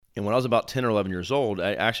And when I was about 10 or 11 years old,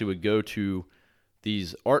 I actually would go to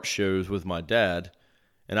these art shows with my dad,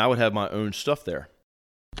 and I would have my own stuff there.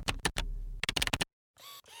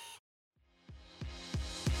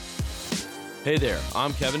 Hey there,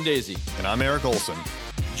 I'm Kevin Daisy. And I'm Eric Olson.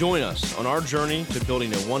 Join us on our journey to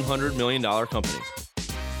building a $100 million company.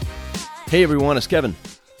 Hey everyone, it's Kevin.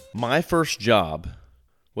 My first job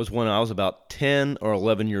was when I was about 10 or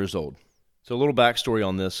 11 years old. So a little backstory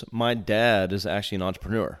on this. My dad is actually an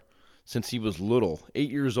entrepreneur. Since he was little, 8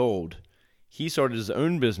 years old, he started his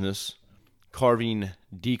own business carving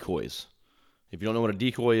decoys. If you don't know what a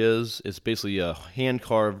decoy is, it's basically a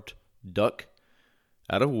hand-carved duck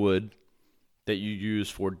out of wood that you use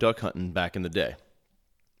for duck hunting back in the day.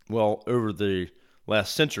 Well, over the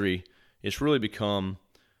last century, it's really become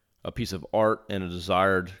a piece of art and a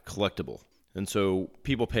desired collectible. And so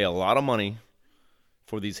people pay a lot of money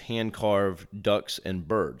for these hand-carved ducks and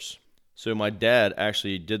birds. So my dad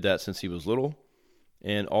actually did that since he was little,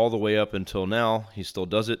 and all the way up until now, he still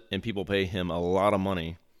does it, and people pay him a lot of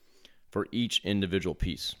money for each individual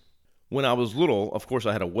piece. When I was little, of course,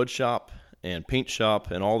 I had a wood shop and paint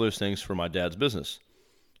shop and all those things for my dad's business.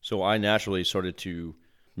 So I naturally started to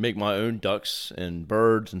make my own ducks and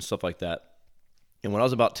birds and stuff like that. And when I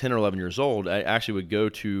was about 10 or 11 years old, I actually would go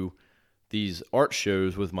to these art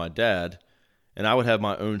shows with my dad, and I would have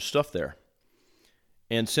my own stuff there.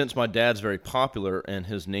 And since my dad's very popular and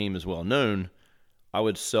his name is well known, I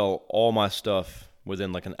would sell all my stuff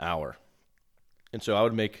within like an hour. And so I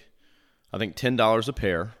would make, I think, $10 a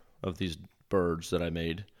pair of these birds that I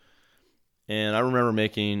made. And I remember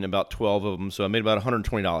making about 12 of them, so I made about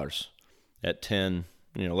 $120 at 10,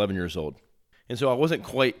 11 years old. And so I wasn't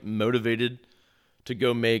quite motivated to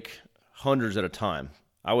go make hundreds at a time.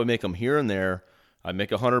 I would make them here and there. I'd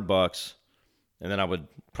make $100, and then I would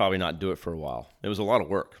probably not do it for a while. It was a lot of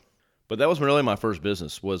work. But that was really my first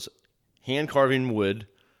business, was hand carving wood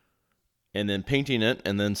and then painting it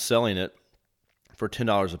and then selling it for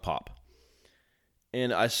 $10 a pop.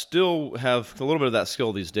 And I still have a little bit of that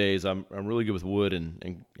skill these days. I'm really good with wood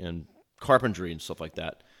and carpentry and stuff like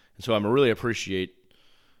that. And so I really appreciate,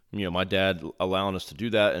 my dad allowing us to do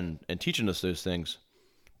that and teaching us those things.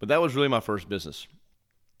 But that was really my first business.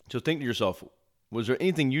 So think to yourself, was there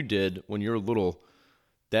anything you did when you were little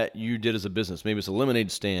that you did as a business? Maybe it's a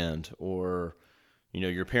lemonade stand, or,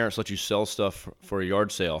 your parents let you sell stuff for a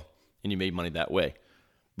yard sale and you made money that way.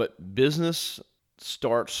 But business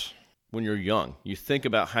starts when you're young. You think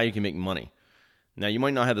about how you can make money. Now, you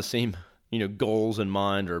might not have the same, goals in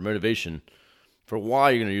mind or motivation for why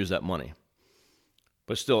you're going to use that money.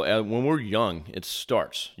 But still, when we're young, it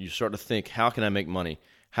starts. You start to think, how can I make money?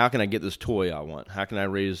 How can I get this toy I want? How can I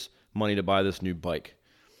raise money to buy this new bike?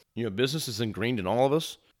 Business is ingrained in all of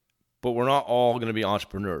us, but we're not all going to be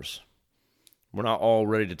entrepreneurs. We're not all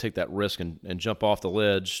ready to take that risk and jump off the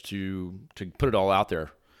ledge to put it all out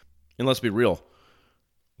there. And let's be real.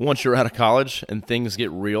 Once you're out of college and things get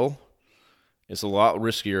real, it's a lot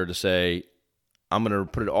riskier to say, I'm going to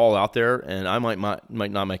put it all out there and I might not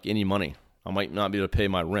make any money. I might not be able to pay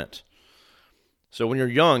my rent. So when you're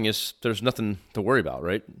young, there's nothing to worry about,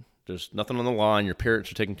 right? There's nothing on the line. Your parents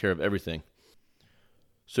are taking care of everything.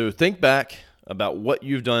 So think back about what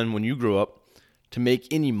you've done when you grew up to make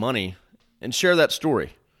any money and share that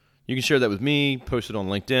story. You can share that with me, post it on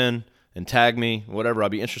LinkedIn, and tag me, whatever. I'd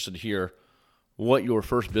be interested to hear what your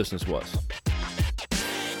first business was.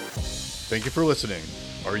 Thank you for listening.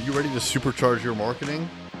 Are you ready to supercharge your marketing?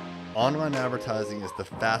 Online advertising is the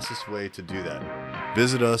fastest way to do that.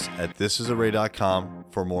 Visit us at thisisarray.com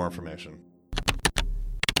for more information.